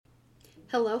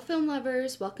Hello, film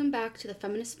lovers. Welcome back to the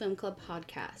Feminist Film Club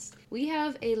podcast. We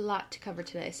have a lot to cover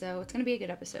today, so it's going to be a good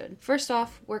episode. First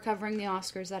off, we're covering the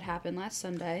Oscars that happened last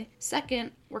Sunday.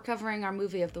 Second, we're covering our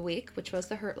movie of the week, which was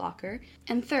The Hurt Locker.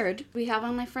 And third, we have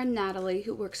on my friend Natalie,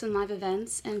 who works in live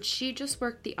events, and she just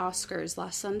worked the Oscars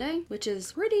last Sunday, which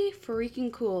is pretty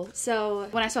freaking cool. So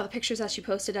when I saw the pictures that she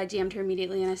posted, I DM'd her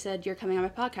immediately and I said, "You're coming on my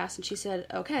podcast," and she said,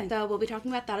 "Okay." So we'll be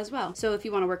talking about that as well. So if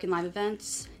you want to work in live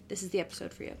events, this is the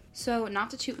episode for you. So, not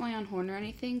to toot my own horn or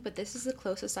anything, but this is the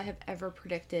closest I have ever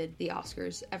predicted the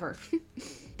Oscars ever.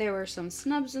 There were some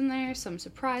snubs in there, some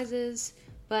surprises,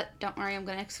 but don't worry, I'm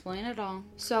going to explain it all.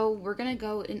 So, we're going to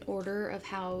go in order of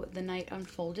how the night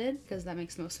unfolded, because that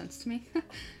makes the most sense to me.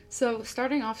 So,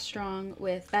 starting off strong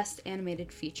with Best Animated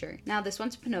Feature. Now, this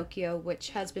one's Pinocchio,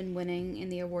 which has been winning in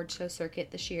the award show circuit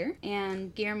this year.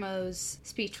 And Guillermo's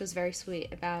speech was very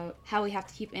sweet about how we have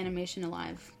to keep animation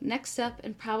alive. Next up,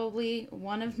 and probably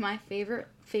one of my favorite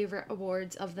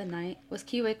awards of the night, was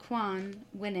Ke Huy Quan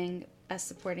winning Best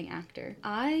Supporting Actor.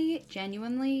 I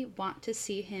genuinely want to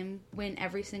see him win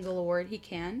every single award he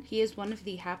can. He is one of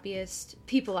the happiest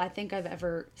people I think I've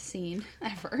ever seen,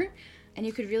 ever. And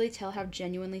you could really tell how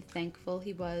genuinely thankful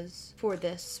he was for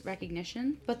this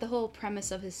recognition. But the whole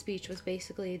premise of his speech was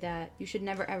basically that you should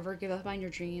never ever give up on your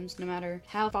dreams, no matter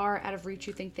how far out of reach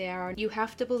you think they are. You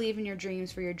have to believe in your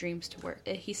dreams for your dreams to work.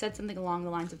 He said something along the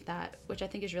lines of that, which I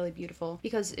think is really beautiful.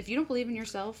 Because if you don't believe in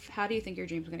yourself, how do you think your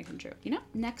dreams are going to come true? You know?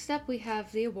 Next up, we have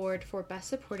the award for Best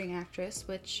Supporting Actress,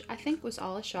 which I think was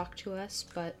all a shock to us,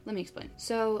 but let me explain.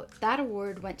 So that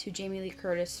award went to Jamie Lee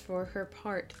Curtis for her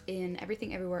part in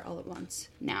Everything Everywhere All at Once.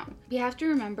 Now, you have to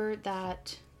remember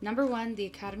that number one, the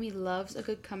Academy loves a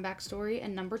good comeback story,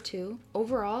 and number two,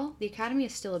 overall, the Academy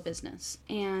is still a business.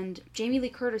 And Jamie Lee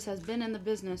Curtis has been in the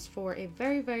business for a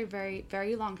very, very, very,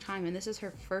 very long time, and this is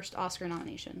her first Oscar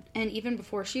nomination. And even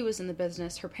before she was in the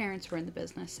business, her parents were in the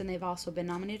business, and they've also been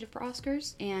nominated for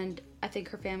Oscars, and I think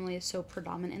her family is so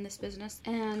predominant in this business.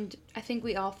 And I think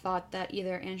we all thought that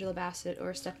either Angela Bassett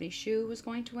or Stephanie Hsu was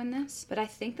going to win this, but I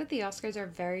think that the Oscars are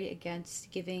very against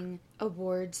giving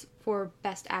awards for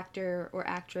Best Actor or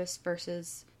Actress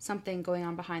versus something going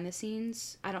on behind the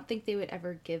scenes. I don't think they would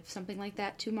ever give something like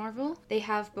that to Marvel. They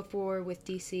have before with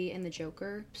DC and the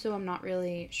Joker, so I'm not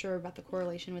really sure about the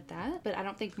correlation with that, but I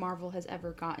don't think Marvel has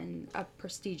ever gotten a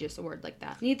prestigious award like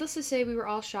that. Needless to say, we were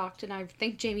all shocked, and I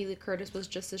think Jamie Lee Curtis was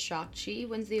just as shocked. She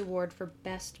wins the award for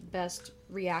best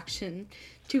reaction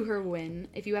to her win.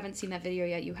 If you haven't seen that video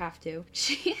yet, you have to.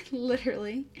 She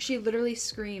literally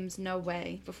screams "no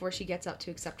way" before she gets up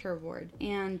to accept her award.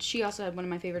 And she also had one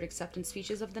of my favorite acceptance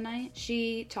speeches of the night.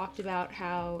 She talked about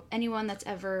how anyone that's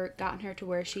ever gotten her to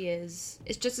where she is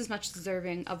just as much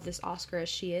deserving of this Oscar as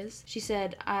she is. She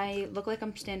said, "I look like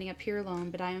I'm standing up here alone,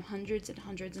 but I am hundreds and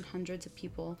hundreds and hundreds of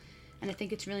people." And I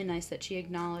think it's really nice that she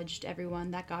acknowledged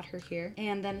everyone that got her here.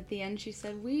 And then at the end she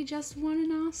said, "We just won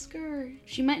an Oscar."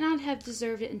 She might not have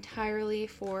deserved it entirely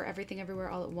for Everything Everywhere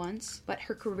All at Once, but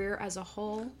her career as a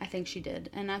whole, I think she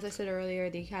did. And as I said earlier,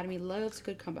 the Academy loves a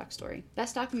good comeback story.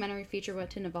 Best Documentary Feature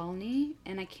went to Navalny,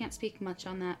 and I can't speak much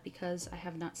on that because I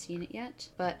have not seen it yet,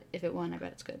 but if it won, I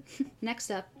bet it's good.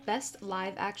 Next up, Best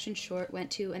Live Action Short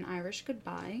went to An Irish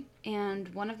Goodbye, and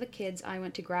one of the kids I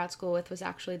went to grad school with was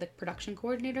actually the production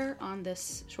coordinator on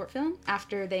this short film.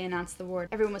 After they announced the award,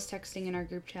 everyone was texting in our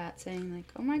group chat saying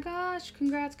like, "Oh my gosh,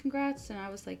 congrats," and I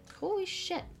was like, holy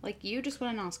shit, like, you just won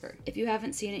an Oscar. If you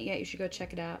haven't seen it yet, you should go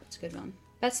check it out. It's a good one.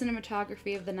 Best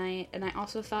Cinematography of the night, and I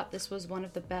also thought this was one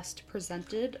of the best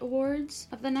presented awards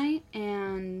of the night,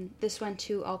 and this went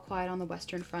to All Quiet on the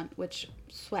Western Front, which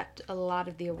swept a lot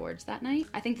of the awards that night.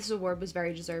 I think this award was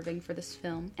very deserving for this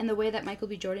film, and the way that Michael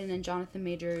B. Jordan and Jonathan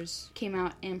Majors came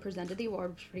out and presented the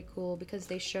award was pretty cool because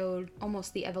they showed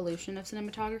almost the evolution of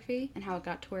cinematography and how it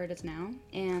got to where it is now,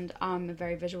 and I'm a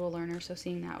very visual learner, so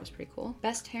seeing that was pretty cool.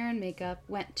 Best Hair and Makeup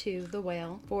went to The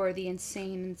Whale for the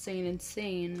insane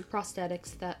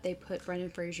prosthetics that they put Brendan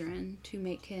Fraser in to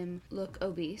make him look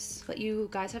obese. But you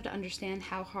guys have to understand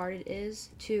how hard it is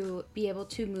to be able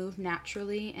to move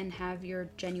naturally and have your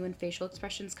genuine facial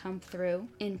expressions come through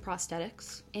in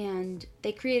prosthetics. And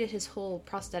they created his whole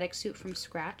prosthetic suit from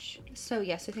scratch. So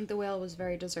yes, I think The Whale was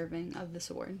very deserving of this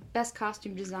award. Best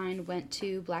Costume Design went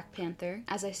to Black Panther.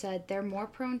 As I said, they're more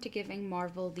prone to giving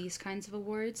Marvel these kinds of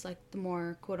awards, like the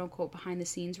more quote-unquote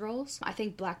behind-the-scenes roles. I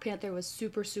think Black Panther was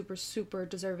super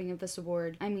deserving of this award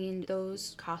award. I mean,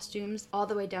 those costumes, all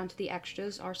the way down to the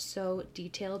extras, are so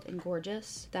detailed and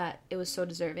gorgeous that it was so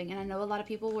deserving. And I know a lot of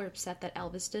people were upset that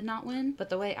Elvis did not win, but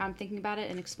the way I'm thinking about it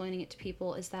and explaining it to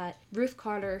people is that Ruth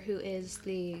Carter, who is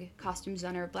the costume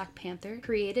designer of Black Panther,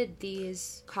 created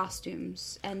these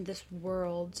costumes and this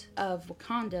world of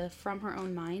Wakanda from her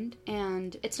own mind.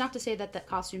 And it's not to say that the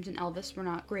costumes in Elvis were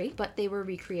not great, but they were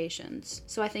recreations.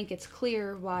 So I think it's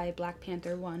clear why Black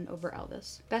Panther won over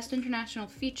Elvis. Best International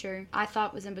Feature, I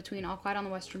thought was in between All Quiet on the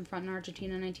Western Front and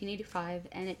Argentina 1985,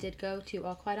 and it did go to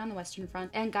All Quiet on the Western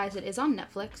Front. And guys, it is on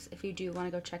Netflix if you do want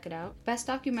to go check it out. Best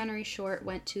Documentary Short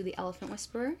went to The Elephant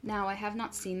Whisperer. Now, I have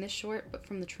not seen this short, but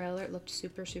from the trailer it looked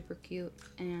super, super cute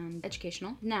and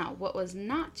educational. Now, what was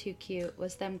not too cute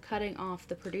was them cutting off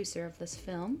the producer of this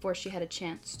film before she had a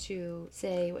chance to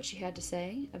say what she had to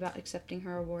say about accepting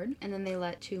her award. And then they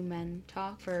let two men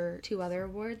talk for two other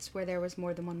awards where there was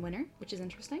more than one winner, which is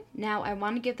interesting. Now, I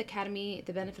want to give the Academy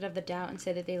the benefit of the doubt and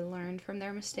say that they learned from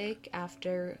their mistake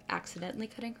after accidentally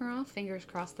cutting her off. Fingers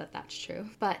crossed that that's true.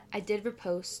 But I did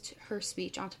repost her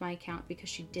speech onto my account because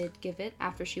she did give it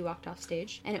after she walked off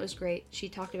stage, and it was great. She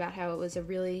talked about how it was a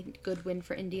really good win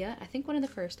for India, I think one of the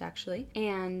first actually,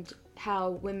 and how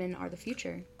women are the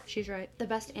future. She's right. The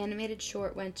best animated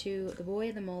short went to The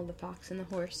Boy, the Mole, the Fox, and the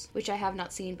Horse, which I have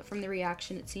not seen, but from the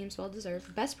reaction, it seems well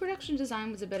deserved. Best production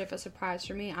design was a bit of a surprise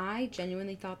for me. I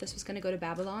genuinely thought this was going to go to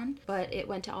Babylon, but it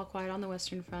went to All Quiet on the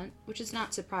Western Front, which is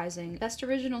not surprising. Best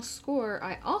original score,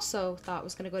 I also thought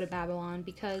was going to go to Babylon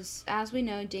because, as we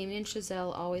know, Damien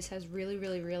Chazelle always has really,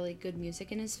 really, really good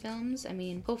music in his films. I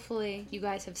mean, hopefully you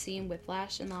guys have seen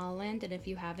Whiplash and La La Land, and if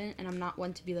you haven't, and I'm not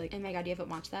one to be like, oh my god, you haven't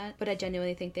watched that, but I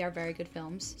genuinely think they are very good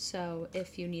films. So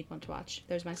if you need one to watch,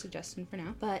 there's my suggestion for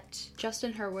now. But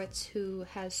Justin Hurwitz, who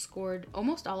has scored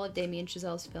almost all of Damien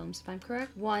Chazelle's films, if I'm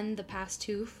correct, won the past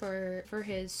two for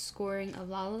his scoring of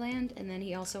La La Land, and then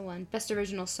he also won Best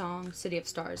Original Song, City of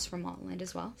Stars from La La Land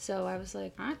as well. So I was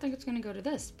like, I think it's gonna go to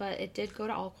this, but it did go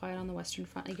to All Quiet on the Western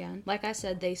Front again. Like I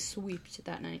said, they sweeped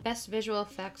that night. Best Visual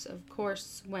Effects, of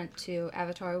course, went to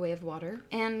Avatar: Way of Water,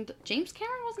 and James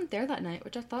Cameron wasn't there that night,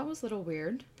 which I thought was a little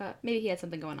weird, but maybe he had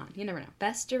something going on. You never know.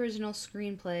 Best Original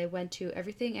Screenplay went to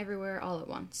Everything Everywhere All at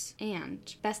Once,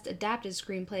 and Best Adapted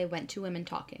Screenplay went to Women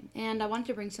Talking. And I wanted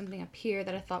to bring something up here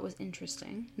that I thought was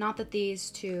interesting. Not that these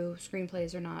two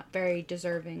screenplays are not very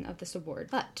deserving of this award,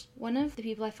 but one of the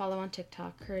people I follow on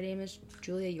TikTok, her name is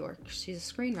Julia York. She's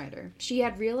a screenwriter. She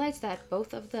had realized that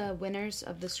both of the winners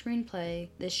of the screenplay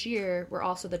this year were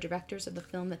also the directors of the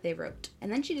film that they wrote.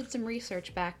 And then she did some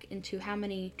research back into how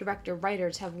many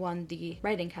director-writers have won the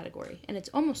writing category, and it's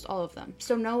almost all of them.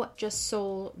 So no just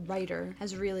sole writer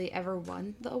has really ever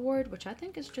won the award, which I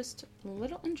think is just a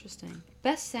little interesting.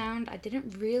 Best Sound, I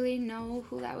didn't really know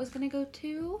who that was going to go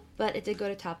to, but it did go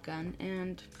to Top Gun.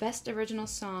 And Best Original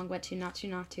Song went to Not To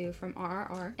Not To from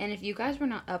RRR. And if you guys were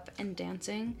not up and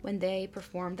dancing when they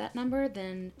performed that number,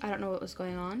 then I don't know what was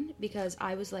going on, because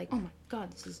I was like, oh my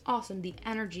god, this is awesome. The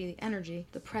energy,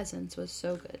 the presence was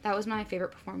so good. That was my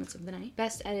favorite performance of the night.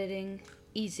 Best Editing,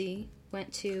 Easy,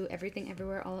 went to Everything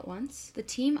Everywhere All at Once. The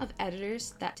team of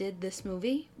editors that did this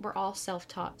movie were all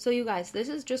self-taught. So you guys, this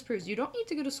is just proves you don't need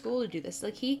to go to school to do this.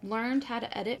 Like, he learned how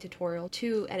to edit tutorial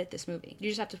to edit this movie. You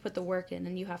just have to put the work in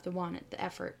and you have to want it, the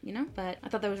effort, you know? But I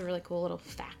thought that was a really cool little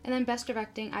fact. And then Best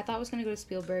Directing, I thought was going to go to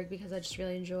Spielberg because I just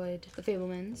really enjoyed The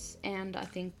Fabelmans, and I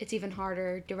think it's even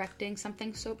harder directing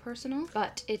something so personal.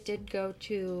 But it did go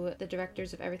to the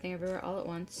directors of Everything Everywhere All at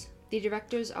Once. The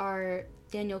directors are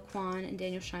Daniel Kwan and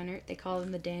Daniel Scheinert. They call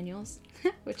them the Daniels,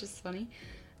 which is funny.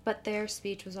 But their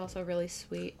speech was also really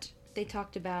sweet. They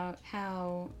talked about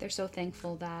how they're so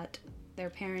thankful that their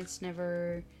parents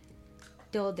never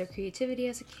dulled their creativity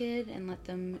as a kid and let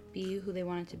them be who they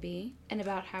wanted to be, and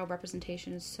about how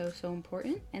representation is so, so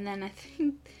important. And then I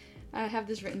think I have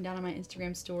this written down on my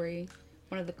Instagram story.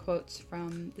 One of the quotes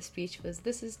from the speech was,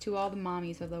 "This is to all the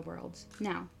mommies of the world."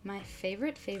 Now, my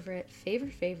favorite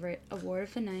award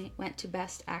of the night went to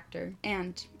Best Actor.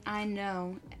 And I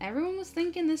know everyone was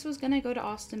thinking this was gonna go to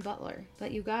Austin Butler.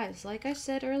 But you guys, like I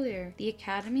said earlier, the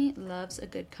Academy loves a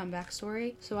good comeback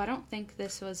story. So I don't think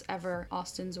this was ever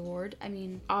Austin's award. I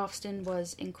mean, Austin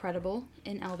was incredible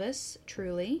in Elvis,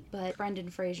 truly. But Brendan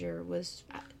Fraser was,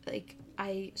 like,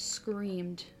 I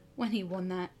screamed when he won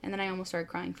that, and then I almost started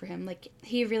crying for him. Like,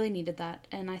 he really needed that,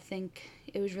 and I think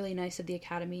it was really nice of the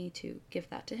Academy to give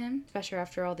that to him, especially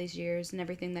after all these years and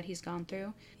everything that he's gone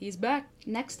through. He's back.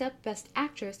 Next up, Best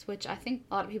Actress, which I think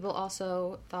a lot of people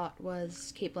also thought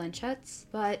was Cate Blanchett's,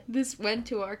 but this went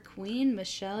to our queen,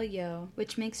 Michelle Yeoh,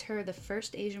 which makes her the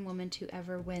first Asian woman to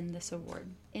ever win this award.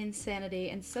 Insanity,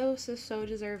 and so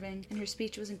deserving. And her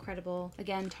speech was incredible,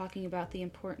 again talking about the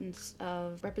importance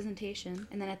of representation.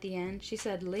 And then at the end she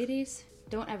said, "Ladies,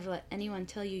 don't ever let anyone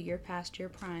tell you you're past your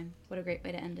prime." What a great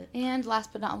way to end it. And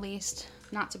last but not least,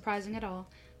 not surprising at all,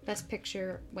 Best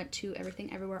Picture went to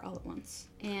Everything Everywhere All at Once.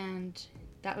 And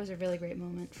that was a really great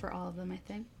moment for all of them, I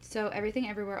think. So Everything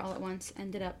Everywhere All at Once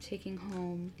ended up taking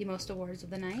home the most awards of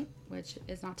the night, which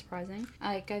is not surprising.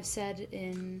 Like I've said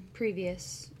in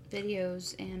previous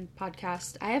videos and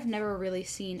podcasts, I have never really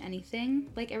seen anything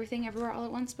like Everything Everywhere All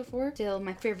at Once before. Still,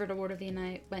 my favorite award of the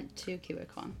night went to Ke Huy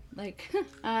Quan. Like,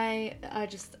 I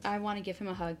want to give him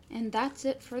a hug. And that's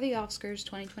it for the Oscars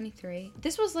 2023.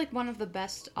 This was like one of the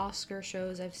best Oscar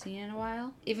shows I've seen in a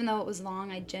while. Even though it was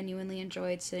long, I genuinely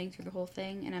enjoyed sitting through the whole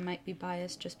thing, and I might be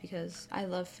biased just because I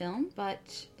love film,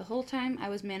 but the whole time I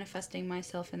was manifesting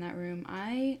myself in that room.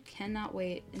 I cannot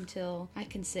wait until I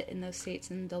can sit in those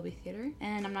seats in Dolby Theater,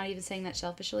 and I'm not even saying that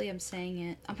selfishly, I'm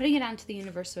putting it out into the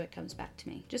universe so it comes back to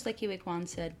me. Just like Ke Huy Quan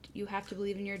said, you have to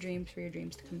believe in your dreams for your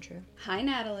dreams to come true. Hi,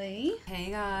 Natalie.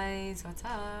 Hey guys, what's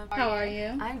up? How are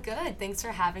you? I'm good. Thanks for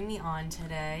having me on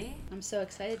today. I'm so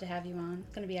excited to have you on.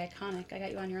 It's going to be iconic. I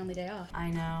got you on your only day off.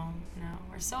 I know.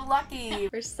 We're so lucky.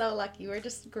 We're so lucky. We're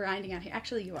just grinding out here.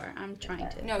 Actually, you are. I'm trying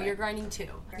to. No, you're grinding too.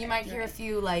 You might hear a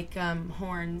few like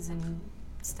horns and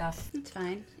stuff. It's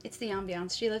fine. It's the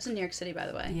ambiance. She lives in New York City, by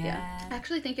the way. Yeah. I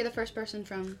actually think you're the first person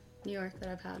from New York that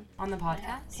I've had. On the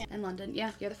podcast? In London.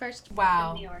 Yeah, you're the first.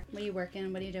 Wow. New York. What are you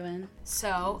working? What are you doing?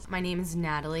 So, my name is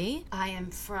Natalie. I am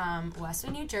from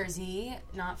Westwood, New Jersey,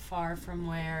 not far from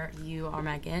where you are,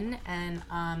 Megan. And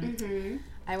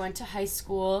I went to high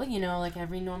school, like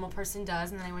every normal person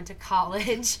does, and then I went to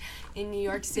college in New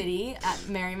York City at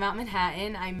Marymount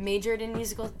Manhattan. I majored in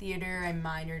musical theater, I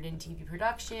minored in TV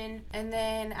production, and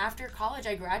then after college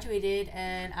I graduated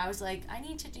and I was like, I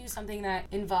need to do something that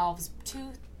involves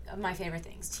two of my favorite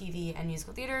things, TV and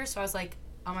musical theater. So I was like,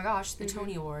 oh my gosh, the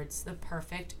Tony Awards, the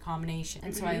perfect combination.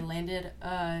 And so I landed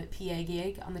a PA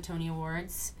gig on the Tony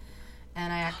Awards,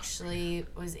 and I actually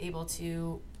was able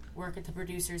to work at the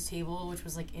producer's table, which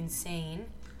was like insane.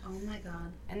 Oh my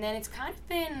god. And then it's kind of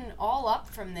been all up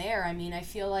from there. I mean, I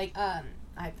feel like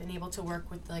I've been able to work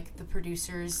with like the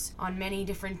producers on many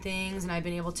different things, and I've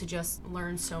been able to just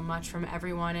learn so much from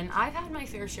everyone. And I've had my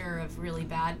fair share of really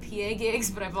bad PA gigs,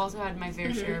 but I've also had my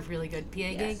fair share of really good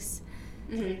PA gigs.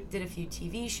 Did a few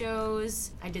TV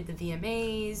shows. I did the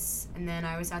VMAs, and then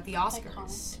I was at the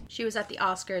Oscars. She was at the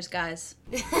Oscars, guys.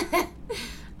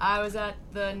 I was at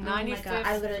the 95th Oh my god,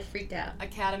 I literally freaked out.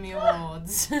 Academy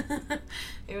Awards.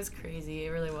 It was crazy. It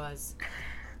really was.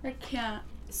 I can't.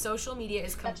 Social media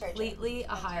is completely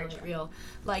a highlight reel.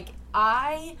 Like,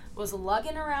 I was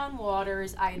lugging around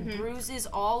waters. I had bruises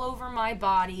all over my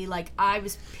body. Like, I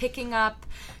was picking up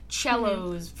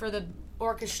cellos for the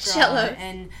orchestra. Cellos.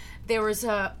 And there was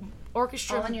a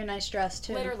orchestra. All in your nice dress,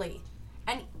 too. Literally.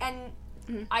 And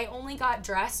I only got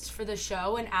dressed for the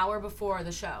show an hour before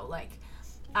the show. Like,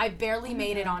 I barely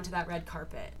made it onto that red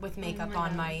carpet with makeup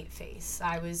on my face.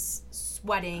 I was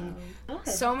sweating.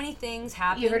 So many things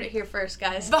happened. You heard it here first,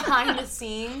 guys. Behind the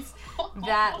scenes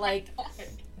that, like,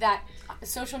 that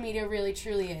social media really,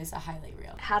 truly is a highlight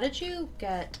reel. How did you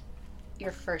get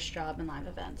your first job in live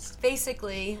events?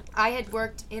 Basically, I had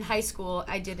worked in high school.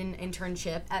 I did an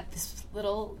internship at this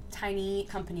little tiny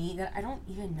company that I don't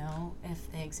even know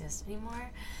if they exist anymore.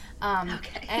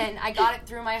 And I got it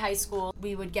through my high school.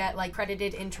 We would get like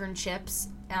credited internships.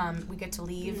 We get to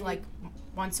leave like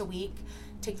once a week,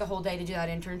 take the whole day to do that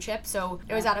internship. So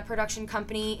it was at a production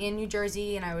company in New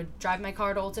Jersey, and I would drive my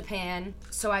car to Old Japan.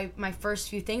 So my first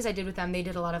few things I did with them, they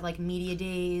did a lot of like media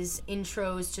days,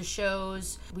 intros to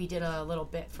shows. We did a little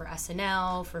bit for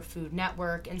SNL, for Food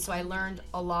Network, and so I learned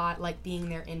a lot like being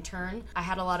their intern. I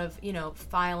had a lot of,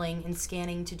 filing and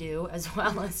scanning to do, as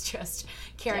well as just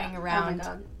carrying around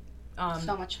Oh my god.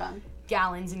 So much fun.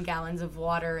 Gallons and gallons of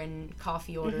water and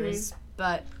coffee orders.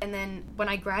 And then when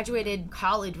I graduated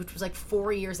college, which was like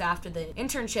 4 years after the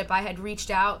internship, I had reached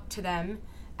out to them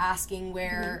asking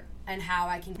where and how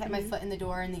I can get my foot in the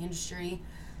door in the industry.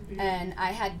 And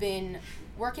I had been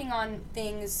working on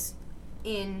things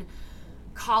in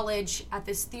college at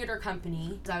this theater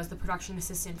company. I was the production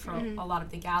assistant for a lot of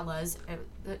the galas,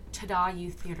 the Tada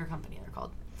Youth Theater Company, they're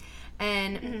called.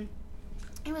 And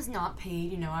it was not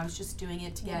paid, I was just doing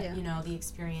it to get, the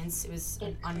experience. It was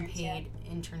an unpaid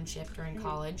internship during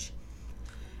college.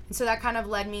 And so that kind of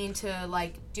led me into,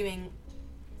 like, doing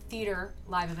theater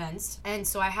live events. And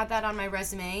so I had that on my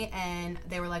resume, and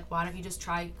they were like, why don't you just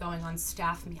try going on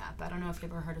Staff Me Up? I don't know if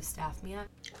you've ever heard of Staff Me Up.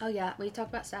 Oh, yeah. We talked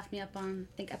about Staff Me Up on,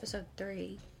 I think, episode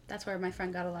 3. That's where my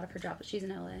friend got a lot of her job, but she's in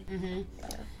LA. Mm-hmm. Yeah.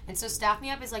 And so Staff Me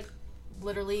Up is, like,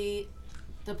 literally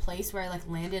the place where I, like,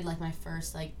 landed, like, my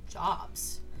first, like,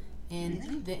 jobs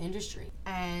in the industry.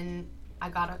 And I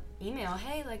got an email,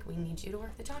 hey, like, we need you to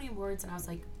work the Tony Awards. And I was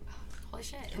like, holy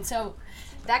shit. And so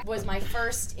that was my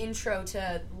first intro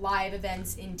to live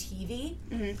events in TV.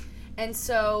 Mm-hmm.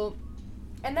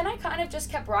 And then I kind of just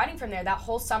kept riding from there. That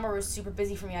whole summer was super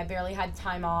busy for me. I barely had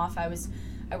time off. I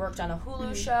worked on a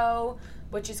Hulu show,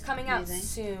 which is coming out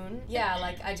soon. Yeah,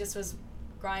 like, I just was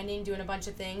grinding, doing a bunch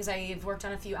of things. I've worked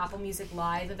on a few Apple Music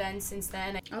Live events since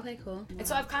then. Okay, cool. And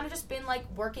so I've kind of just been, like,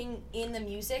 working in the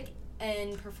music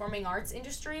and performing arts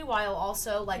industry while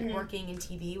also, like, working in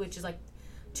TV, which is, like,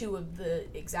 2 of the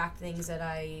exact things that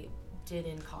I did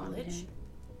in college.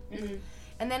 Mm-hmm.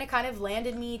 And then it kind of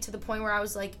landed me to the point where I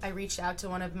was like, I reached out to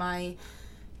one of my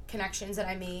connections that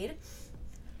I made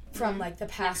from like the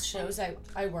past shows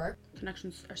I worked.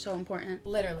 Connections are so important.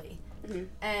 Literally. Mm-hmm.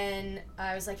 And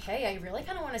I was like, hey, I really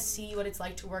kind of want to see what it's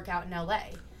like to work out in LA.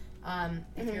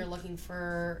 If you're looking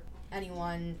for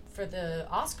anyone for the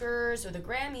Oscars or the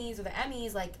Grammys or the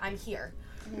Emmys, like, I'm here.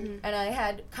 Mm-hmm. And I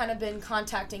had kind of been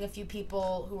contacting a few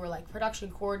people who were, like,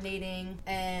 production coordinating,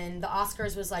 and the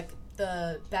Oscars was, like,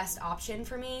 the best option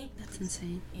for me. That's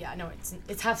insane. Yeah, no,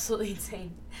 it's absolutely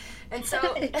insane. And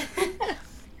so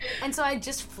and so I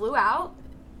just flew out.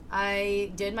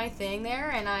 I did my thing there,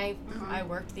 and I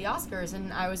worked the Oscars,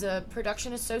 and I was a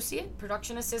production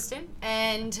assistant,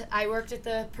 and I worked at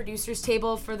the producer's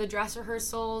table for the dress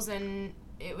rehearsals, and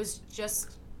it was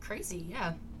just crazy,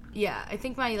 yeah. Yeah, I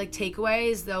think my, like,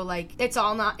 takeaway is, though, like, it's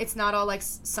not all, like,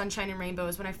 sunshine and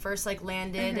rainbows. When I first, like,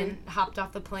 landed and hopped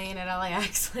off the plane at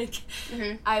LAX, like,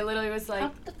 I literally was like,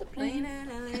 hopped off the plane at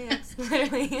LAX,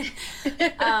 literally.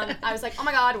 I was like, oh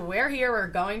my god, we're here, we're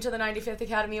going to the 95th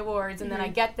Academy Awards, and then I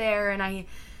get there, and I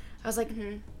was like,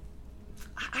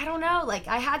 I don't know, like,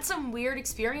 I had some weird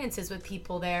experiences with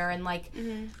people there, and, like,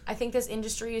 I think this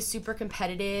industry is super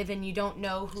competitive, and you don't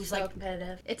know who's, so like...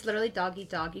 competitive. It's literally dog eat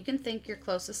dog. You can think you're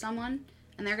close to someone,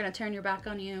 and they're going to turn your back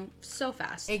on you so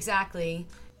fast. Exactly.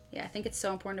 Yeah, I think it's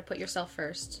so important to put yourself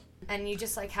first. And you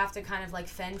just, like, have to kind of, like,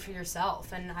 fend for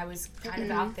yourself, and I was kind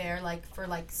of out there, like, for,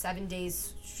 like, 7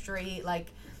 days straight, like,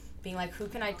 being like, who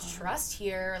can I trust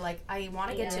here? Like, I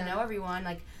want to get to know everyone,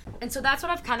 like... And so that's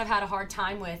what I've kind of had a hard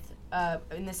time with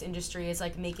in this industry, is,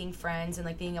 like, making friends and,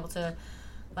 like, being able to,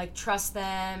 like, trust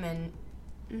them. And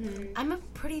I'm a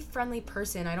pretty friendly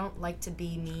person. I don't like to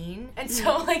be mean. And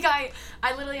so, like, I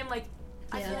literally am, like,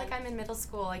 I feel like I'm in middle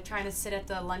school, like, trying to sit at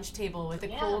the lunch table with the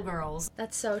cool girls.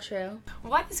 That's so true.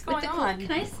 What is going on?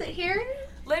 Can I sit here?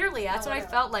 Literally, that's what I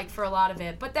felt like for a lot of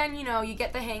it. But then, you know, you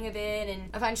get the hang of it,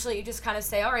 and eventually you just kind of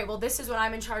say, all right, well, this is what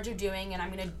I'm in charge of doing, and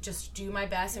I'm going to just do my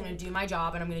best. I'm going to do my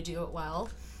job, and I'm going to do it well.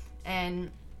 And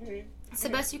it's the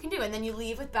best you can do. And then you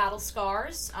leave with battle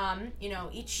scars. You know,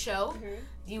 each show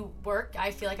you work, I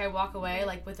feel like I walk away,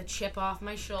 like, with a chip off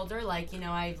my shoulder. Like, you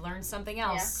know, I've learned something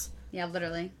else. Yeah,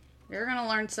 literally. You're going to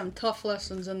learn some tough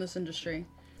lessons in this industry.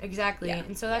 Exactly. Yeah.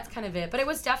 And so that's kind of it. But it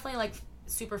was definitely, like,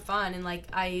 super fun, and, like,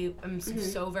 I am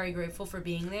so very grateful for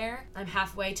being there. I'm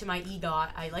halfway to my EGOT,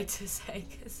 I like to say,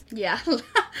 cause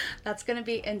that's gonna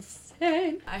be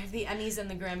insane. I have the Emmys and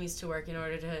the Grammys to work in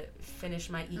order to finish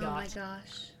my EGOT. Oh my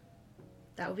gosh,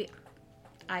 that would be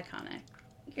iconic.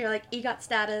 You're like, EGOT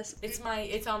status.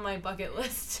 It's on my bucket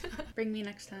list. Bring me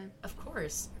next time. Of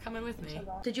course, come in with me.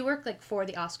 Did you work, like, for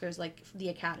the Oscars, like the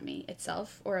Academy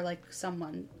itself, or, like,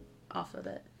 someone off of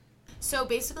it? So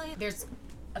basically, there's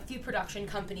a few production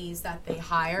companies that they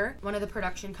hire. One of the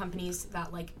production companies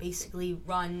that, like, basically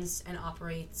runs and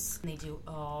operates, and they do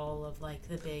all of, like,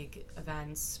 the big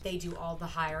events. They do all the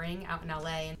hiring out in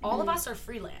LA, and all of us are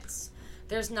freelance.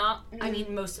 There's not, I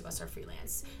mean, most of us are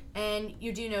freelance. And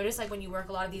you do notice, like, when you work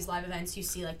a lot of these live events, you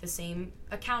see, like, the same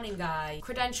accounting guy,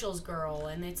 credentials girl,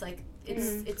 and it's, like,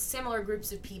 it's similar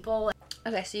groups of people.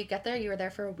 Okay, so you get there, you were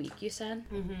there for a week, you said?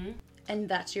 Mm-hmm.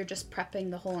 And you're just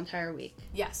prepping the whole entire week?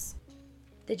 Yes.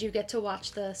 Did you get to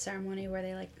watch the ceremony where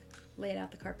they, like, laid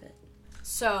out the carpet?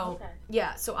 So,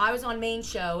 so I was on main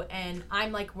show, and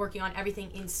I'm, like, working on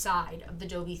everything inside of the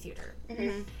Dovey Theater.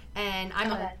 Mm-hmm. And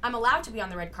I'm allowed to be on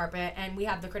the red carpet, and we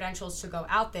have the credentials to go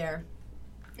out there,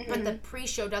 but the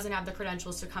pre-show doesn't have the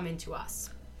credentials to come into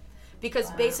us.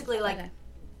 Because basically, like,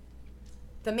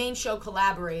 the main show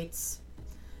collaborates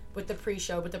with the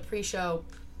pre-show, but the pre-show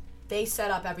They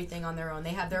set up everything on their own.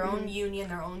 They have their own union,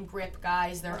 their own grip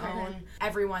guys, their own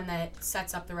everyone that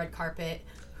sets up the red carpet,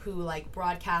 who like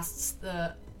broadcasts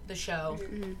the show.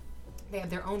 They have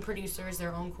their own producers,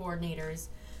 their own coordinators.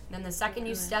 And then the second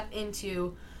you step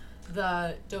into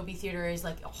the Dolby Theater is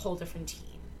like a whole different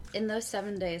team. In those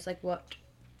 7 days, like what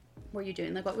were you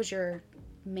doing? Like what was your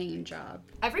main job?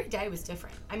 Every day was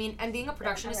different. I mean, and being a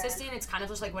production assistant, it's kind of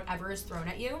just like whatever is thrown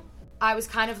at you. I was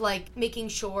kind of like making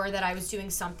sure that I was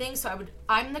doing something. So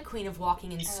I'm the queen of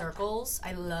walking in circles.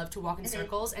 I love to walk in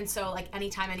circles. And so like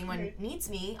anytime anyone needs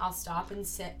me, I'll stop and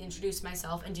sit, introduce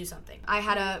myself and do something. I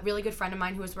had a really good friend of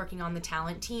mine who was working on the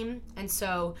talent team. And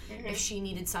so if she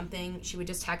needed something, she would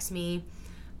just text me.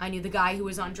 I knew the guy who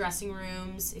was on dressing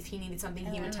rooms. If he needed something,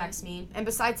 he would text me. And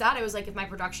besides that, it was like if my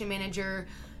production manager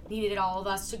needed all of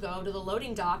us to go to the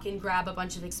loading dock and grab a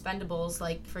bunch of expendables,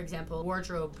 like for example,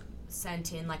 wardrobe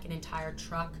sent in like an entire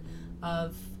truck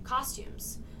of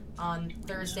costumes on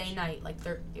Thursday night. Like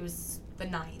it was the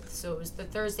 9th, so it was the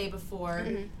Thursday before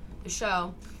the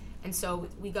show. And so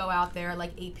we go out there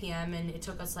like 8 p.m. and it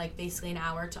took us like basically an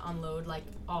hour to unload like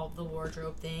all of the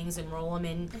wardrobe things and roll them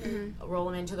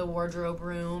into the wardrobe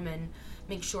room and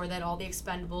make sure that all the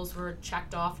expendables were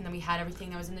checked off, and then we had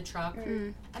everything that was in the truck.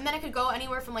 And then I could go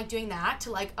anywhere from like doing that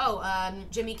to like,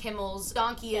 Jimmy Kimmel's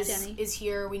donkey is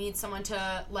here. We need someone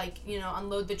to like,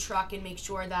 unload the truck and make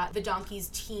sure that the donkey's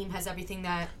team has everything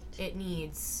that it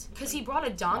needs. Because he brought a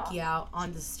donkey out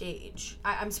on the stage.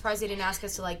 I'm surprised they didn't ask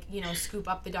us to like, scoop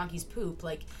up the donkey's poop.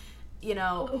 Like, Would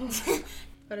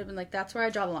have been like, that's where I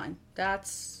draw the line.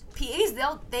 That's... PAs,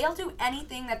 they'll do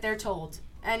anything that they're told.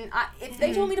 And if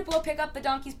they told me to pick up the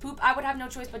donkey's poop, I would have no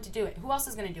choice but to do it. Who else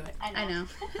is going to do it? I know.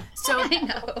 So I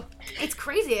know. It's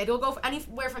crazy. It'll go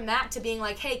anywhere from that to being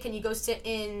like, hey, can you go sit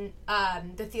in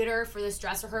the theater for this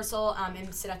dress rehearsal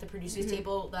and sit at the producer's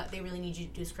table? That they really need you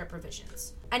to do script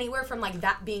revisions. Anywhere from like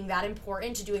that being that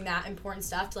important to doing that important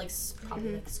stuff to like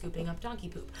probably like scooping up donkey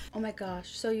poop. Oh my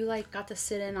gosh. So you like got to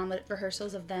sit in on the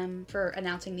rehearsals of them for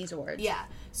announcing these awards? Yeah.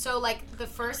 So like the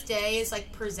first day is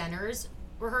like presenters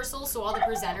rehearsal, so all the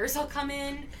presenters will come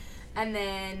in, and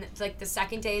then like the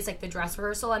second day is like the dress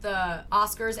rehearsal at the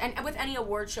Oscars, and with any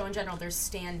award show in general there's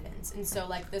stand-ins, and so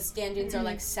like the stand-ins are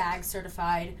like SAG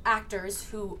certified actors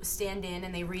who stand in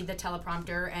and they read the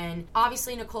teleprompter, and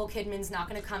obviously Nicole Kidman's not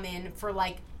going to come in for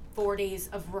like 4 days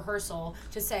of rehearsal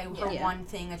to say her one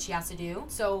thing that she has to do.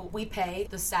 So we pay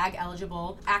the SAG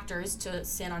eligible actors to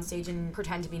stand on stage and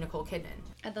pretend to be Nicole Kidman.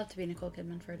 I'd love to be Nicole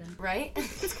Kidman for a day. Right?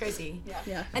 It's crazy.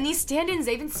 Yeah. And these stand-ins,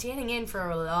 they've been standing in for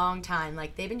a long time.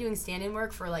 Like, they've been doing stand-in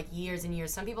work for, like, years and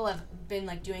years. Some people have been,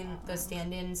 like, doing the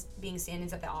stand-ins, being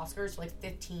stand-ins at the Oscars for, like,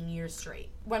 15 years straight.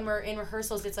 When we're in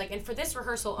rehearsals, it's like, and for this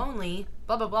rehearsal only,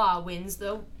 blah, blah, blah, wins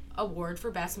the award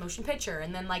for Best Motion Picture.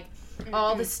 And then, like,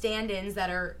 all the stand-ins that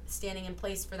are standing in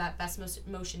place for that Best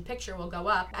Motion Picture will go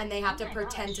up, and they have to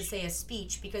pretend to say a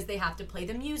speech because they have to play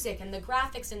the music and the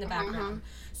graphics in the background.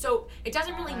 So it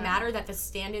doesn't really matter that the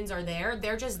stand-ins are there.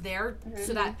 They're just there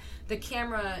so that the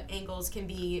camera angles can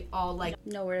be all, like...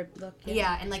 Nowhere to look.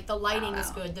 Yeah, and, like, the lighting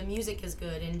is good, the music is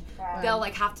good, and they'll,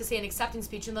 like, have to say an acceptance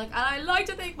speech, and, like, and I'd like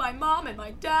to thank my mom and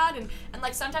my dad, and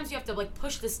like, sometimes you have to, like,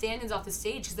 push the stand-ins off the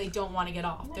stage because they don't want to get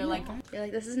off. They're like... You're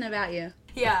like, this isn't about you.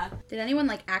 Yeah. Did anyone,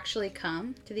 like, actually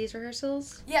come to these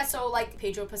rehearsals? Yeah, so, like,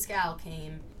 Pedro Pascal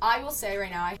came. I will say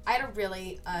right now, I had a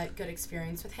really good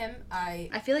experience with him.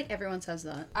 I feel like everyone says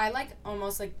that. I, like,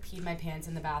 almost, like, peed my pants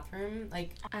in the bathroom.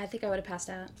 Like... I think I would have passed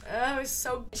out. It was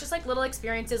so... It's just, like, little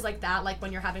experiences like that, like,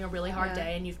 when you're having a really hard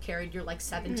day and you've carried your, like,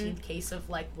 17th case of,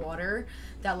 like, water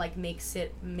that, like, makes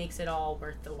it all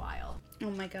worth the while. Oh,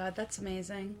 my God. That's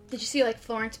amazing. Did you see, like,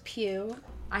 Florence Pugh?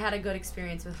 I had a good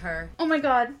experience with her. Oh my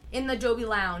God. In the Dolby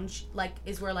Lounge, like,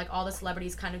 is where, like, all the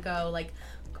celebrities kind of go, like,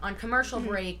 on commercial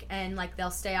break, and, like, they'll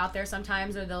stay out there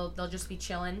sometimes, or they'll just be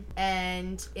chilling.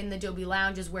 And in the Dolby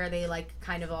Lounge is where they, like,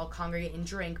 kind of all congregate and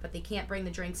drink, but they can't bring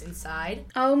the drinks inside.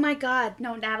 Oh my God.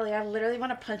 No, Natalie, I literally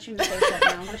want to punch you in the face right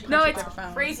now. I'm gonna punch No, you it's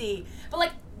crazy. But,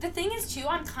 like, the thing is, too,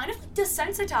 I'm kind of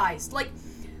desensitized. Like,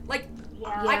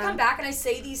 I come back and I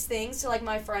say these things to, like,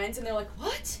 my friends, and they're like,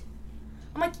 what?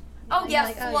 I'm like... Oh, yeah,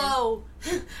 like, Flo. Oh,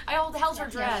 yeah. I held her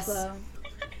dress. Yeah,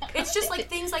 it's just, like,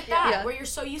 things like that where you're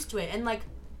so used to it. And, like...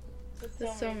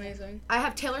 That's so amazing. I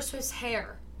have Taylor Swift's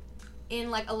hair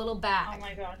in, like, a little bag. Oh,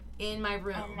 my God. In my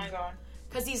room. Oh, my God.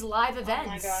 Because these live events, oh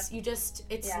my God.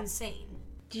 It's insane.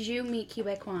 Did you meet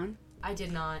Kiwi Kwan? I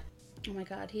did not. Oh, my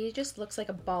God. He just looks like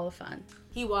a ball of fun.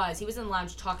 He was in the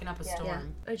lounge talking up a storm. Yeah.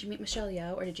 Oh, did you meet Michelle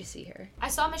Yeoh, or did you see her? I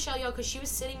saw Michelle Yeoh because she was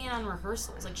sitting in on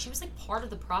rehearsals. Like, she was, like, part of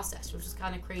the process, which was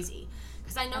kind of crazy.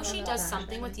 Because I know she does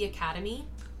something with the Academy.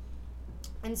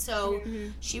 And so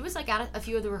she was like at a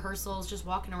few of the rehearsals, just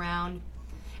walking around.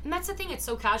 And that's the thing, it's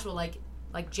so casual. Like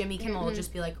Jimmy Kimmel will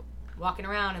just be like walking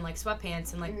around in like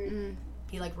sweatpants and like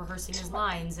be like rehearsing his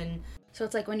lines. And so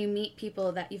it's like when you meet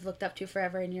people that you've looked up to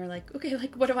forever and you're like, okay,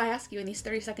 like what do I ask you in these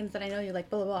 30 seconds that I know you, like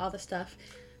blah blah blah, all this stuff.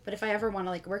 But if I ever want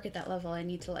to like work at that level, I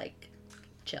need to like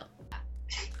chill.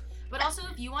 But also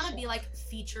if you want to be like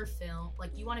feature film,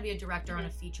 like you want to be a director on a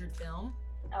featured film.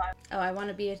 I want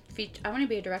to be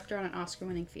a director on an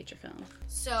Oscar-winning feature film.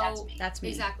 So that's me.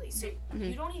 Exactly. So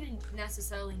you don't even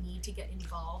necessarily need to get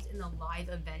involved in the live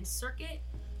event circuit.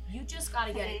 You just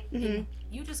gotta get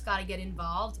you just gotta get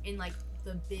involved in like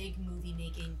the big movie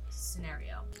making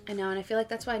scenario. I know, and I feel like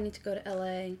that's why I need to go to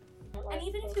LA. And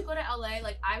even if you go to LA,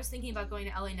 like I was thinking about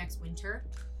going to LA next winter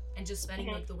and just spending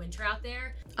like the winter out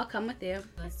there. I'll come with you.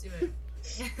 Let's do it.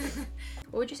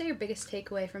 What would you say your biggest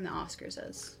takeaway from the Oscars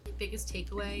is? My biggest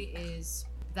takeaway is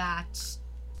that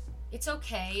it's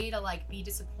okay to like be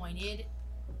disappointed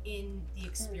in the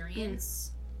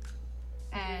experience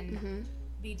and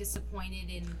be disappointed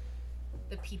in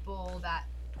the people that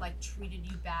like treated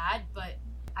you bad, but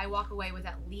I walk away with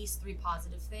at least 3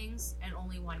 positive things and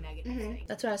only 1 negative thing.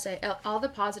 That's what I say. All the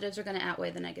positives are going to outweigh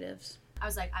the negatives. I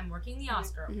was like, I'm working the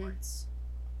Oscar Awards.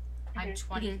 I'm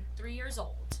 23 years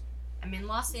old. I'm in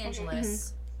Los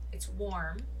Angeles. It's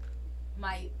warm.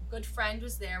 My good friend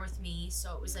was there with me,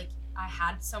 so it was like I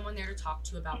had someone there to talk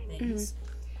to about things.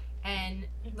 And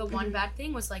the one bad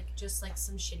thing was like just like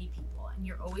some shitty people, and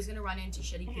you're always gonna run into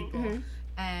shitty people.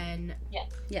 And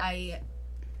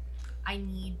I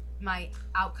need my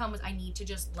outcome was I need to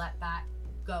just let that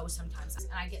go sometimes. And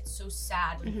I get so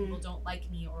sad when people don't like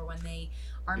me or when they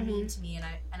are mean to me,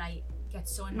 and I get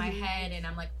so in my head, and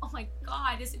I'm like, oh my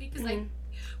god, is it because I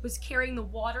was carrying the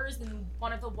waters and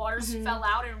one of the waters fell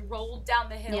out and rolled down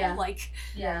the hill? No,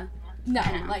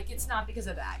 like it's not because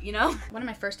of that, you know? One of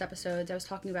my first episodes, I was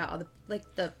talking about all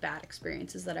the bad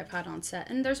experiences that I've had on set,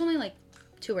 and there's only like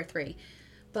 2 or 3,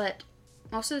 but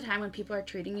most of the time when people are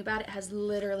treating you bad, it has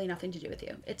literally nothing to do with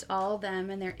you. It's all them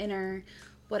and their inner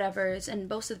whatevers, and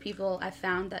most of the people I've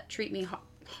found that treat me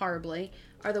horribly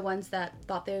are the ones that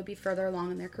thought they would be further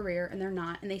along in their career, and they're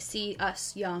not, and they see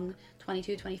us young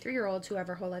 22, 23-year-olds who have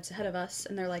our whole lives ahead of us,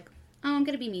 and they're like, oh, I'm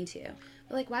gonna be mean to you.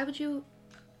 But like, why would you?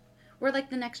 We're like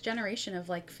the next generation of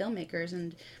like filmmakers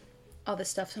and all this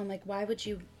stuff, so I'm like, why would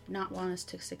you not want us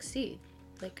to succeed?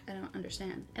 Like, I don't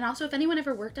understand. And also, if anyone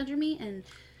ever worked under me and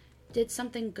did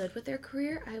something good with their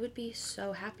career, I would be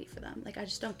so happy for them. Like, I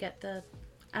just don't get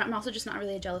I'm also just not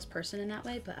really a jealous person in that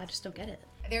way, but I just don't get it.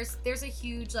 There's a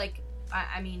huge, like,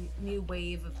 I mean, new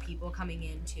wave of people coming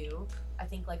in, too. I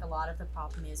think, like, a lot of the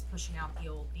problem is pushing out the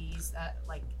oldies that,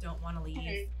 like, don't want to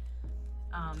leave.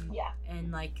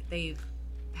 And, like, they've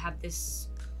had this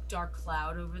dark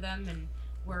cloud over them, and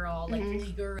we're all, like,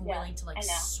 eager and willing to, like,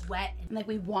 sweat. And, like,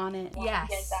 we want it. Yes.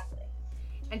 Yeah, exactly.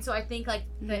 And so I think, like,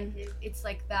 it's,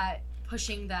 like, that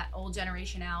pushing that old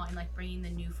generation out and, like, bringing the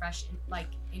new, fresh, like,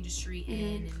 industry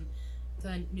in and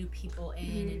the new people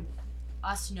in and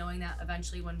us knowing that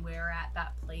eventually when we're at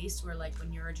that place where, like,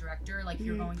 when you're a director, like,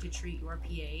 you're going to treat your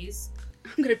PAs.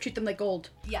 I'm going to treat them like gold.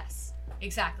 Yes,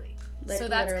 exactly. So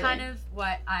that's kind of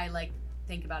what I, like,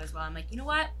 think about as well. I'm like, you know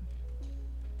what?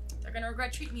 They're going to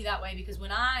regret treating me that way because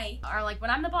when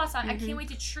I'm the boss, I can't wait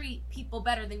to treat people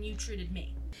better than you treated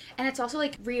me. And it's also,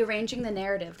 like, rearranging the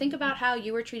narrative. Think about how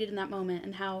you were treated in that moment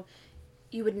and how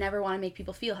you would never want to make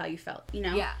people feel how you felt, you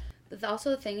know? Yeah. But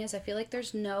also the thing is, I feel like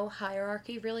there's no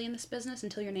hierarchy really in this business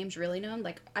until your name's really known.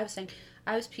 Like, I was saying,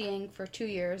 I was PAing for 2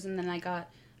 years, and then I got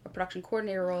a production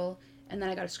coordinator role, and then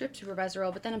I got a script supervisor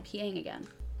role, but then I'm PAing again.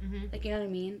 Like, you know what I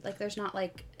mean? Like, it's not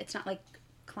like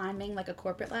climbing, like, a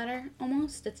corporate ladder,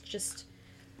 almost. It's just,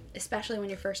 especially when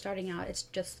you're first starting out, it's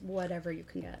just whatever you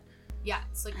can get. Yeah,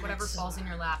 it's like whatever falls in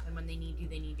your lap, and when they need you,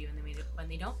 they need you, and when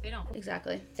they don't, they don't.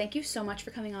 Exactly. Thank you so much for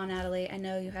coming on, Natalie. I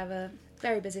know you have a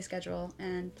very busy schedule,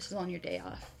 and this is on your day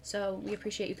off. So we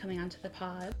appreciate you coming onto the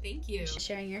pod. Thank you.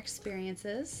 Sharing your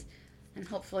experiences, and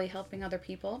hopefully helping other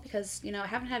people, because, you know, I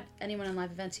haven't had anyone in live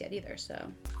events yet either, so.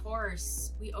 Of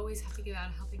course. We always have to give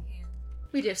out a helping hand.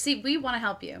 We do. See, we want to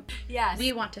help you. Yes.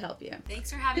 We want to help you.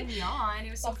 Thanks for having me on. It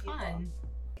was so fun.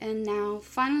 And now,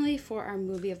 finally, for our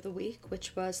movie of the week,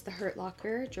 which was The Hurt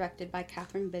Locker, directed by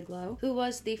Catherine Bigelow, who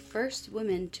was the first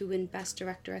woman to win Best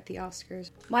Director at the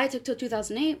Oscars. Why it took till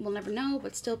 2008, we'll never know,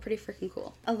 but still pretty freaking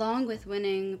cool. Along with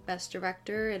winning Best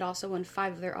Director, it also won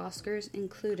 5 of their Oscars,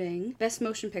 including Best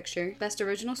Motion Picture, Best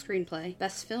Original Screenplay,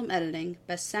 Best Film Editing,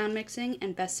 Best Sound Mixing,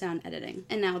 and Best Sound Editing.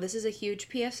 And now, this is a huge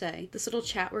PSA. This little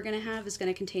chat we're going to have is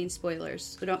going to contain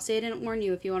spoilers. So don't say I didn't warn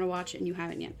you if you want to watch it and you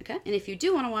haven't yet, okay? And if you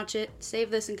do want to watch it, save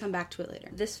this and come back to it later.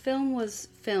 This film was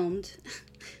filmed...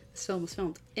 This film was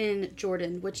filmed in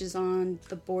Jordan, which is on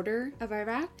the border of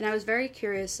Iraq. And I was very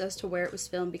curious as to where it was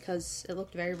filmed because it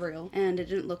looked very real. And it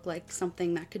didn't look like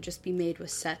something that could just be made with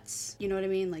sets. You know what I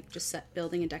mean? Like just set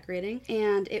building and decorating.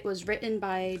 And it was written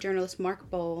by journalist Mark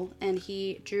Bowl. And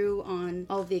he drew on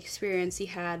all of the experience he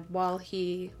had while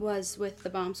he was with the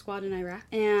bomb squad in Iraq.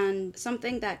 And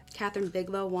something that Catherine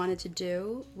Bigelow wanted to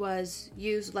do was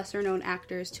use lesser known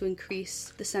actors to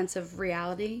increase the sense of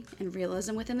reality and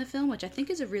realism within the film, which I think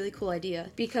is a really cool idea,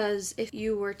 because if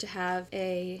you were to have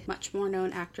a much more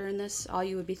known actor in this, all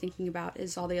you would be thinking about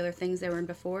is all the other things they were in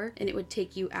before, and it would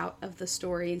take you out of the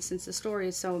story. And since the story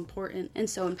is so important and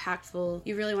so impactful,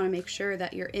 you really want to make sure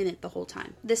that you're in it the whole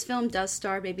time. This film does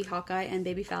star Baby Hawkeye and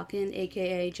Baby Falcon,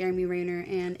 aka Jeremy Renner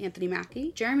and Anthony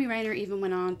Mackie. Jeremy Renner even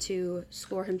went on to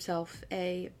score himself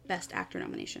a Best Actor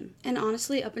nomination. And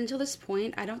honestly, up until this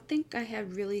point, I don't think I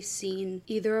had really seen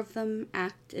either of them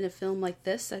act in a film like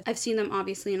this. I've seen them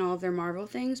obviously in all of their Marvel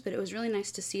things, but it was really nice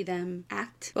to see them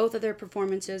act. Both of their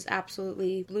performances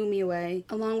absolutely blew me away,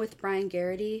 along with Brian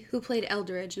Garrity, who played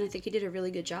Eldridge, and I think he did a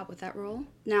really good job with that role.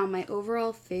 Now, my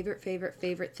overall favorite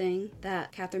thing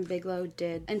that Catherine Bigelow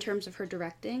did in terms of her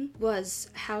directing was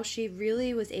how she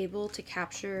really was able to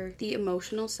capture the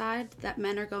emotional side that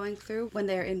men are going through when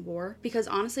they're in war. Because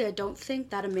honestly, I don't think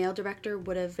that a male director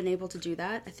would have been able to do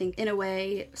that. I think in a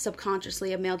way,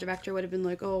 subconsciously, a male director would have been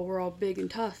like, oh, we're all big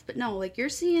and tough. But no, like, you're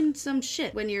seeing some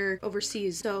shit when you're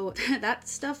overseas, so that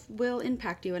stuff will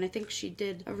impact you, and I think she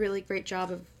did a really great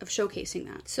job of showcasing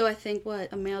that. So I think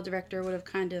what a male director would have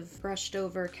kind of brushed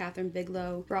over, Catherine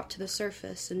Bigelow brought to the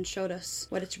surface and showed us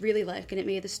what it's really like, and it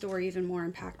made the story even more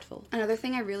impactful. Another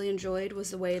thing I really enjoyed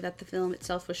was the way that the film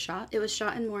itself was shot. It was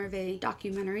shot in more of a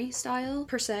documentary style,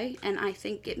 per se, and I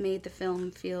think it made the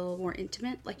film feel more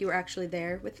intimate, like you were actually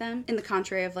there with them, in the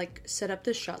contrary of like, set up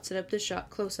this shot,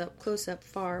 close up,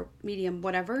 far, medium,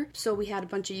 whatever. So we had a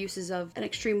bunch of uses of an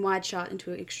extreme wide shot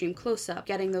into an extreme close-up,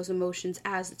 getting those emotions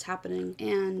as it's happening,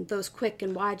 and those quick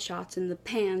and wide shots and the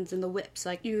pans and the whips.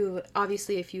 Like, you,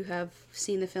 obviously, if you have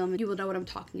seen the film, you will know what I'm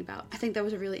talking about. I think that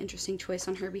was a really interesting choice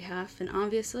on her behalf, and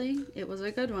obviously, it was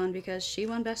a good one because she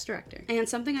won Best Director. And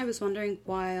something I was wondering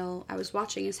while I was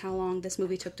watching is how long this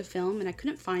movie took to film, and I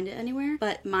couldn't find it anywhere,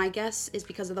 but my guess is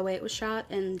because of the way it was shot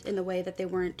and in the way that they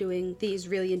weren't doing these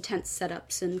really intense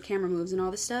setups and camera moves and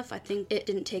all this stuff. I think it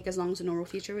didn't take as long as a normal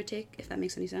feature would take, if that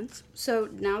makes any sense. So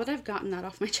now that I've gotten that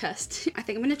off my chest, I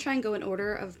think I'm going to try and go in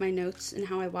order of my notes and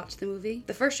how I watched the movie.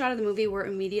 The first shot of the movie, we're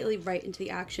immediately right into the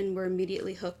action. We're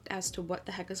immediately hooked as to what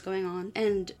the heck is going on.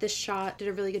 And this shot did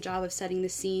a really good job of setting the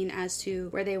scene as to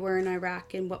where they were in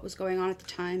Iraq and what was going on at the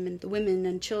time, and the women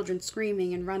and children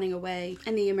screaming and running away,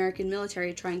 and the American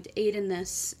military trying to aid in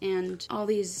this, and all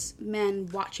these men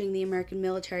watching the American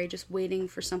military just waiting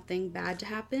for something bad to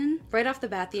happen. Right off the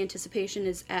bat, the anticipation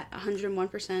is at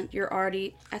 101%. You're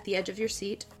already at the edge of your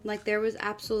seat. Like, there was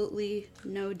absolutely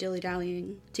no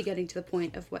dilly-dallying to getting to the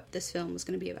point of what this film was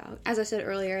going to be about. As I said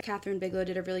earlier, Catherine Bigelow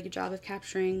did a really good job of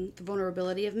capturing the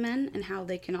vulnerability of men and how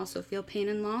they can also feel pain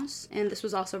and loss. And this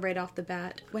was also right off the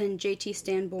bat when JT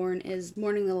Stanborn is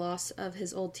mourning the loss of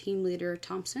his old team leader,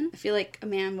 Thompson. I feel like a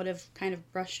man would have kind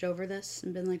of brushed over this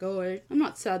and been like, oh, I'm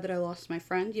not sad that I lost my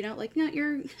friend, you know? Like, no,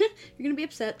 you're you're gonna be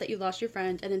upset that you lost your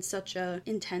friend, and in such a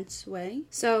intense way.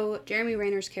 So Jeremy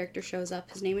Renner's character shows up.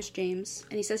 His name is James,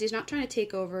 and he says he's not trying to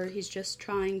take over, he's just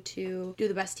trying to do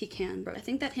the best he can. But I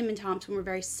think that him and Thompson were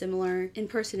very similar in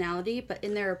personality, but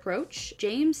in their approach,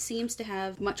 James seems to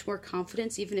have much more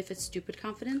confidence, even if it's stupid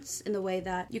confidence, in the way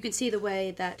that you can see the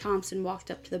way that Thompson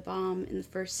walked up to the bomb in the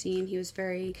first scene. He was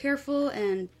very careful,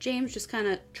 and James just kind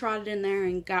of trotted in there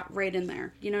and got right in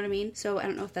there. You know what I mean? So I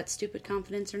don't know if that's stupid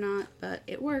confidence or not, but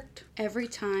it worked. Every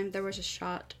time there was a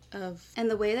shot of, and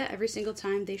the way that every single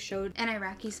time they showed an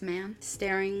Iraqi's man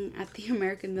staring at the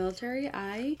American military,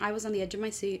 I was on the edge of my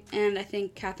seat. And I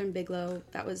think Catherine Bigelow,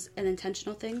 that was an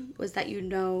intentional thing, was that, you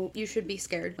know, you should be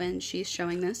scared when she's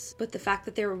showing this, but the fact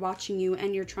that they were watching you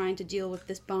and you're trying to deal with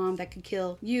this bomb that could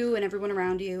kill you and everyone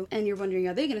around you, and you're wondering,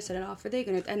 are they gonna set it off, are they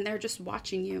gonna, and they're just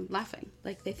watching you laughing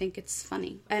like they think it's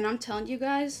funny. And I'm telling you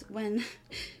guys, when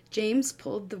James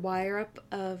pulled the wire up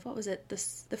of, what was it,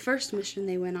 the first mission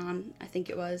they went on, I think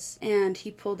it was, and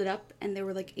he pulled it up and there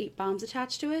were like 8 bombs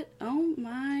attached to it. Oh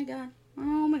my god.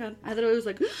 Oh my god. I thought it was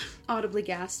like audibly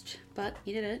gasped, but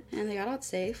he did it, and they got out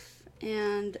safe.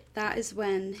 And that is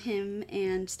when him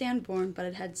and Stanborn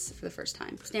butted heads for the first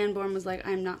time. Stanborn was like,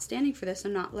 I'm not standing for this.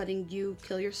 I'm not letting you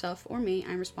kill yourself or me.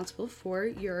 I'm responsible for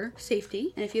your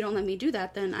safety. And if you don't let me do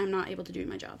that, then I'm not able to do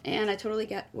my job. And I totally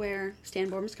get where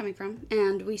Stanborn was coming from.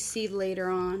 And we see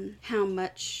later on how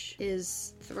much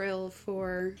is thrill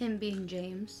for him being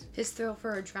James. His thrill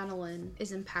for adrenaline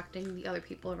is impacting the other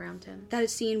people around him. That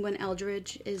is seen when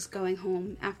Eldridge is going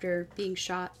home after being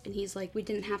shot, and he's like, we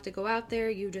didn't have to go out there,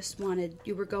 you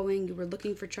were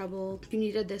looking for trouble, you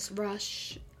needed this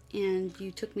rush, and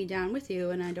you took me down with you,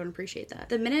 and I don't appreciate that.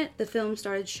 The minute the film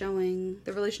started showing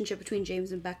the relationship between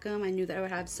James and Beckham, I knew that it would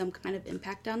have some kind of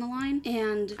impact down the line,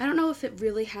 and I don't know if it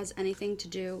really has anything to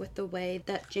do with the way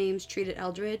that James treated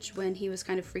Eldridge when he was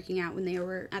kind of freaking out when they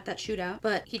were at that shootout,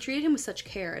 but he treated him with such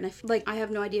care, and I feel like I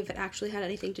have no idea if it actually had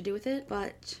anything to do with it,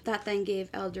 but that then gave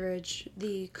Eldridge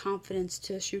the confidence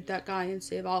to shoot that guy and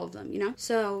save all of them, you know?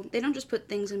 So they don't just put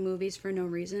things in movies for no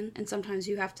reason, and sometimes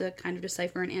you have to kind of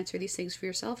decipher and answer these things for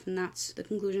yourself, and that's the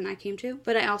conclusion I came to.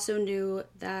 But I also knew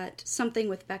that something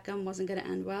with Beckham wasn't going to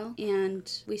end well,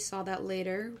 and we saw that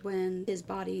later when his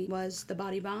body was the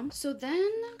body bomb. So then,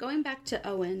 going back to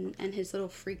Owen and his little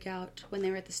freak out when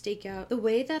they were at the stakeout, the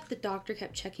way that the doctor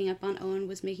kept checking up on Owen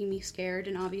was making me scared,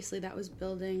 and obviously that was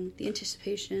building the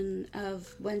anticipation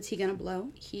of when's he gonna blow.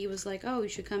 He was like, oh, we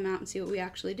should come out and see what we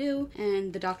actually do,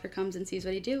 and the doctor comes and sees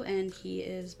what he do, and he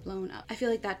is blown up. I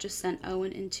feel like that just sent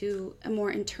Owen into a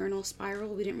more internal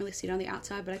spiral. We didn't really see it on the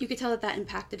outside, but you could tell that that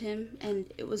impacted him, and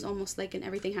it was almost like an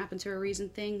everything happens for a reason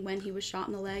thing. When he was shot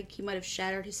in the leg, he might have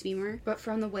shattered his femur, but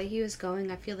from the way he was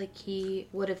going, I feel like he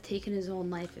would have taken his own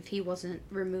life if he wasn't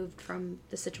removed from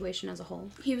the situation as a whole.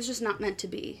 He was just not meant to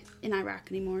be in Iraq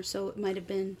anymore, so it might have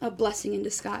been a blessing in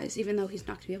disguise, even though he's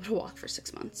not going to be able to walk for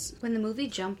 6 months. When the movie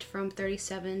jumped from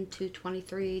 37 to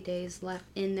 23 days left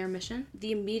in their mission,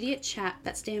 the immediate chat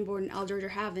that Stanford and Eldridge are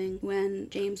having when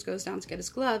James goes down to get his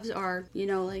gloves are, you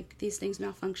know, like, these things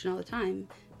malfunction all the time,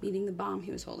 meaning the bomb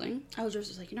he was holding. Eldridge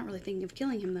was like, you're not really thinking of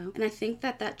killing him, though. And I think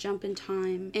that that jump in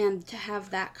time, and to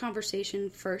have that conversation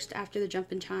first after the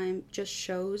jump in time, just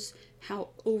shows how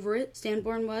over it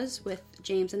Stanborn was with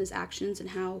James and his actions, and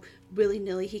how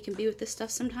willy-nilly he can be with this stuff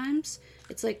sometimes.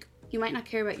 It's like, you might not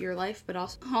care about your life, but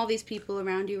also all these people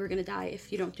around you are going to die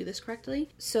if you don't do this correctly.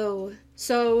 So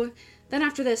then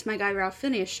after this, my guy Ralph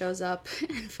Fiennes shows up,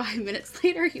 and 5 minutes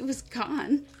later, he was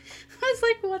gone. I was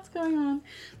like, what's going on?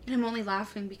 And I'm only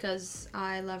laughing because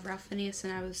I love Ralph Fiennes,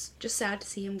 and I was just sad to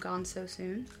see him gone so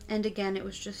soon. And again, it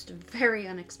was just very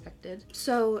unexpected.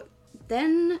 So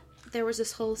then there was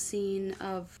this whole scene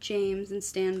of James and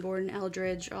Stanford and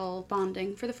Eldridge all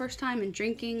bonding for the first time and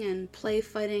drinking and play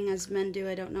fighting as men do.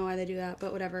 I don't know why they do that,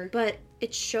 but whatever. But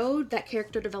it showed that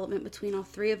character development between all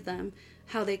three of them,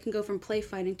 how they can go from play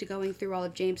fighting to going through all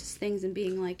of James's things and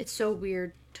being like, it's so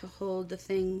weird to hold the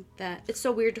thing that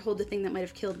might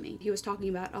have killed me. He was talking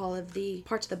about all of the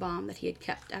parts of the bomb that he had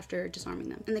kept after disarming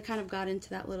them. And they kind of got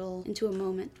into a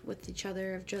moment with each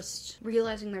other of just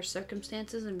realizing their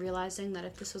circumstances and realizing that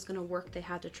if this was going to work, they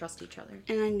had to trust each other.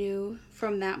 And I knew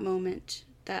from that moment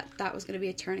that that was going to be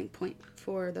a turning point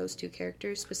for those two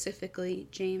characters, specifically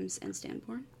James and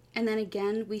Stanborn. And then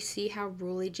again, we see how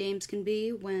ruly James can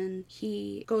be when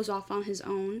he goes off on his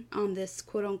own on this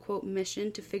quote-unquote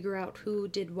mission to figure out who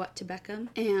did what to Beckham.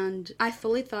 And I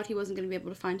fully thought he wasn't going to be able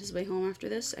to find his way home after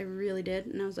this. I really did.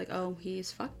 And I was like, oh,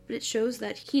 he's fucked. But it shows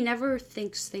that he never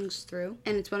thinks things through.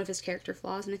 And it's one of his character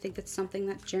flaws. And I think that's something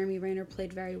that Jeremy Renner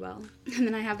played very well. And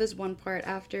then I have this one part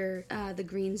after the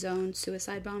Green Zone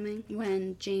suicide bombing,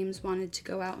 when James wanted to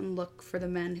go out and look for the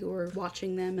men who were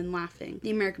watching them and laughing.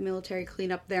 The American military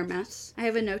clean up their mess. I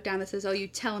have a note down that says, oh, you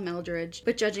tell him, Eldridge.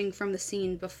 But judging from the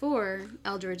scene before,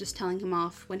 Eldridge is telling him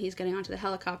off when he's getting onto the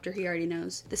helicopter, he already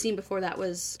knows. The scene before that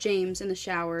was James in the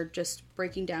shower just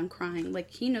breaking down crying. Like,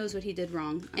 he knows what he did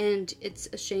wrong. And it's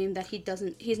a shame that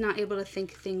he's not able to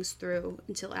think things through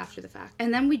until after the fact.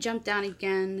 And then we jump down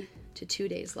again to 2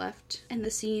 days left. And the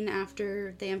scene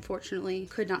after they unfortunately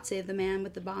could not save the man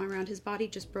with the bomb around his body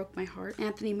just broke my heart.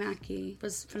 Anthony Mackie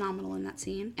was phenomenal in that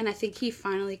scene. And I think he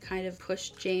finally kind of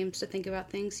pushed James to think about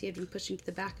things he had been pushing to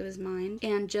the back of his mind.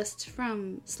 And just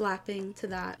from slapping to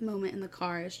that moment in the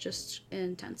car is just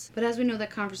intense. But as we know,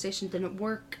 that conversation didn't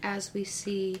work, as we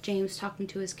see James talking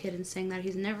to his kid and saying that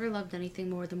he's never loved anything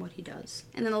more than what he does.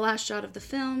 And then the last shot of the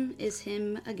film is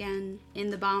him again in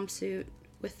the bomb suit,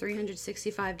 with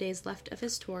 365 days left of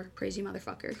his tour. Crazy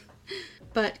motherfucker.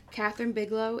 But Catherine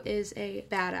Bigelow is a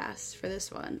badass for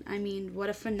this one. I mean, what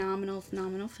a phenomenal,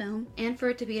 phenomenal film. And for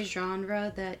it to be a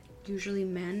genre that usually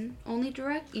men only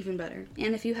direct, even better.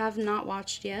 And if you have not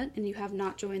watched yet, and you have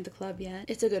not joined the club yet,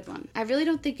 it's a good one. I really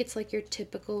don't think it's like your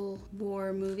typical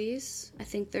war movies. I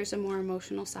think there's a more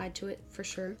emotional side to it, for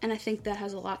sure. And I think that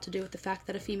has a lot to do with the fact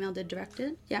that a female did direct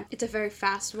it. Yeah, it's a very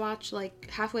fast watch. Like,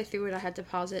 halfway through it, I had to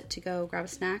pause it to go grab a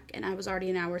snack, and I was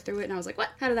already an hour through it, and I was like, what?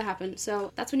 How did that happen?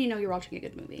 So that's when you know you're watching a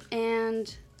good movie.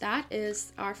 And that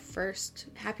is our first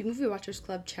Happy Movie Watchers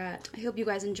Club chat. I hope you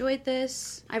guys enjoyed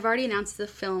this. I've already announced the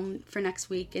film for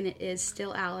next week, and it is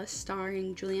Still Alice,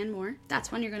 starring Julianne Moore.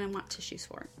 That's one you're going to want tissues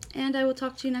for. And I will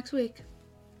talk to you next week.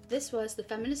 This was the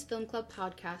Feminist Film Club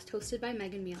podcast, hosted by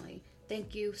Megan Mealy.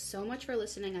 Thank you so much for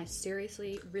listening. I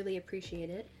seriously really appreciate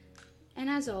it. And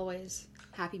as always,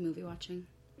 happy movie watching.